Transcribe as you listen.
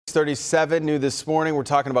6:37 new this morning. We're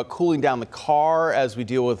talking about cooling down the car as we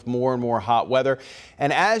deal with more and more hot weather.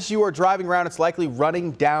 And as you are driving around, it's likely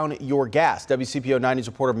running down your gas. WCPO 9 News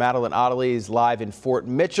reporter Madeline Ottley is live in Fort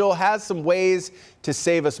Mitchell, has some ways to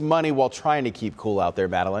save us money while trying to keep cool out there.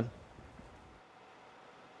 Madeline.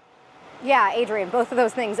 Yeah, Adrian, both of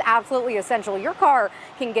those things absolutely essential. Your car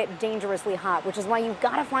can get dangerously hot, which is why you've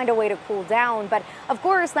got to find a way to cool down. But of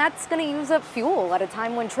course, that's going to use up fuel at a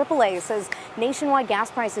time when AAA says nationwide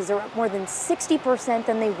gas prices are up more than 60%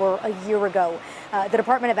 than they were a year ago. The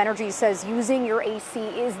Department of Energy says using your AC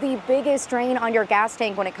is the biggest drain on your gas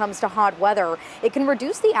tank when it comes to hot weather. It can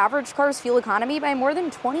reduce the average car's fuel economy by more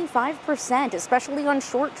than 25%, especially on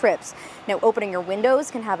short trips. Now, opening your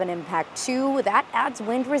windows can have an impact too. That adds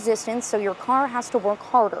wind resistance, so your car has to work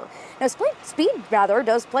harder. Now, speed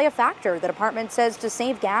does play a factor. The department says to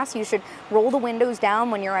save gas, you should roll the windows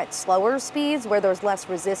down when you're at slower speeds where there's less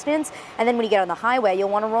resistance. And then when you get on the highway, you'll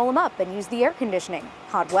want to roll them up and use the air conditioning.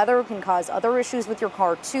 Hot weather can cause other issues with your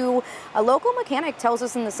car too. A local mechanic tells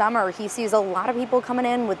us in the summer he sees a lot of people coming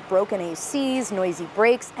in with broken ACs, noisy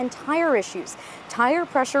brakes, and tire issues. Tire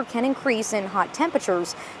pressure can increase in hot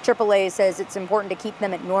temperatures. AAA says it's important to keep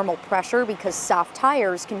them at normal pressure because soft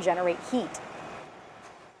tires can generate heat.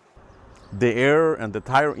 The air and the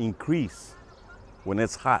tire increase when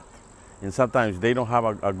it's hot, and sometimes they don't have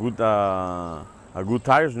a good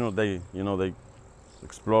tires. They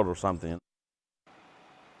explode or something.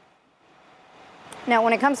 Now,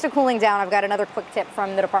 when it comes to cooling down, I've got another quick tip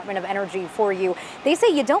from the Department of Energy for you. They say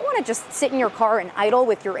you don't want to just sit in your car and idle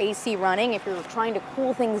with your AC running if you're trying to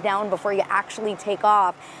cool things down before you actually take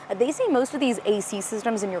off. They say most of these AC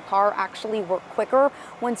systems in your car actually work quicker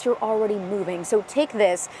once you're already moving. So take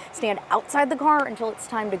this, stand outside the car until it's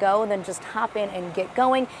time to go, and then just hop in and get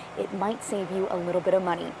going. It might save you a little bit of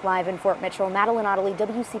money. Live in Fort Mitchell, Madeline Ottley,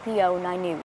 WCPO 9 News.